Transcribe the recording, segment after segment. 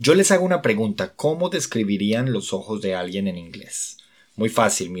Yo les hago una pregunta, ¿cómo describirían los ojos de alguien en inglés? Muy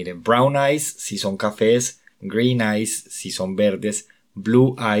fácil, miren, brown eyes si son cafés, green eyes si son verdes,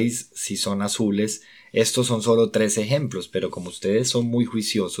 blue eyes si son azules. Estos son solo 3 ejemplos, pero como ustedes son muy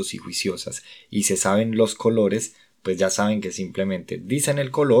juiciosos y juiciosas y se saben los colores, pues ya saben que simplemente dicen el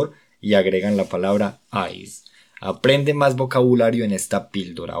color y agregan la palabra eyes. Aprende más vocabulario en esta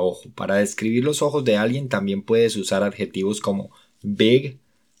píldora. Ojo, para describir los ojos de alguien también puedes usar adjetivos como big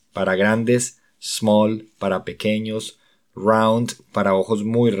para grandes, small para pequeños, round para ojos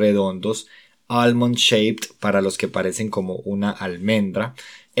muy redondos, almond shaped para los que parecen como una almendra.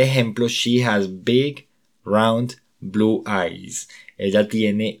 Ejemplo, she has big, round, blue eyes. Ella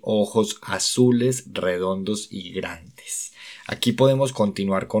tiene ojos azules, redondos y grandes. Aquí podemos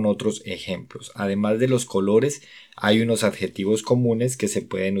continuar con otros ejemplos. Además de los colores, hay unos adjetivos comunes que se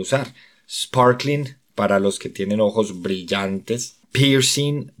pueden usar. Sparkling para los que tienen ojos brillantes,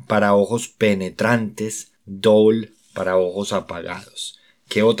 piercing para ojos penetrantes, dull para ojos apagados.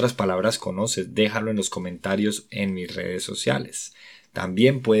 ¿Qué otras palabras conoces? Déjalo en los comentarios en mis redes sociales.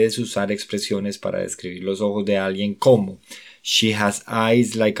 También puedes usar expresiones para describir los ojos de alguien como she has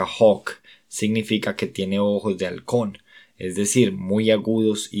eyes like a hawk. Significa que tiene ojos de halcón, es decir, muy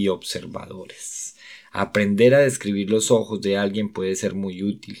agudos y observadores. Aprender a describir los ojos de alguien puede ser muy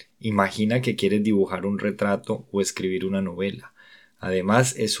útil. Imagina que quieres dibujar un retrato o escribir una novela.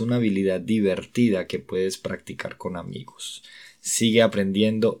 Además, es una habilidad divertida que puedes practicar con amigos. Sigue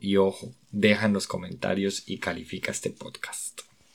aprendiendo y ojo, deja en los comentarios y califica este podcast.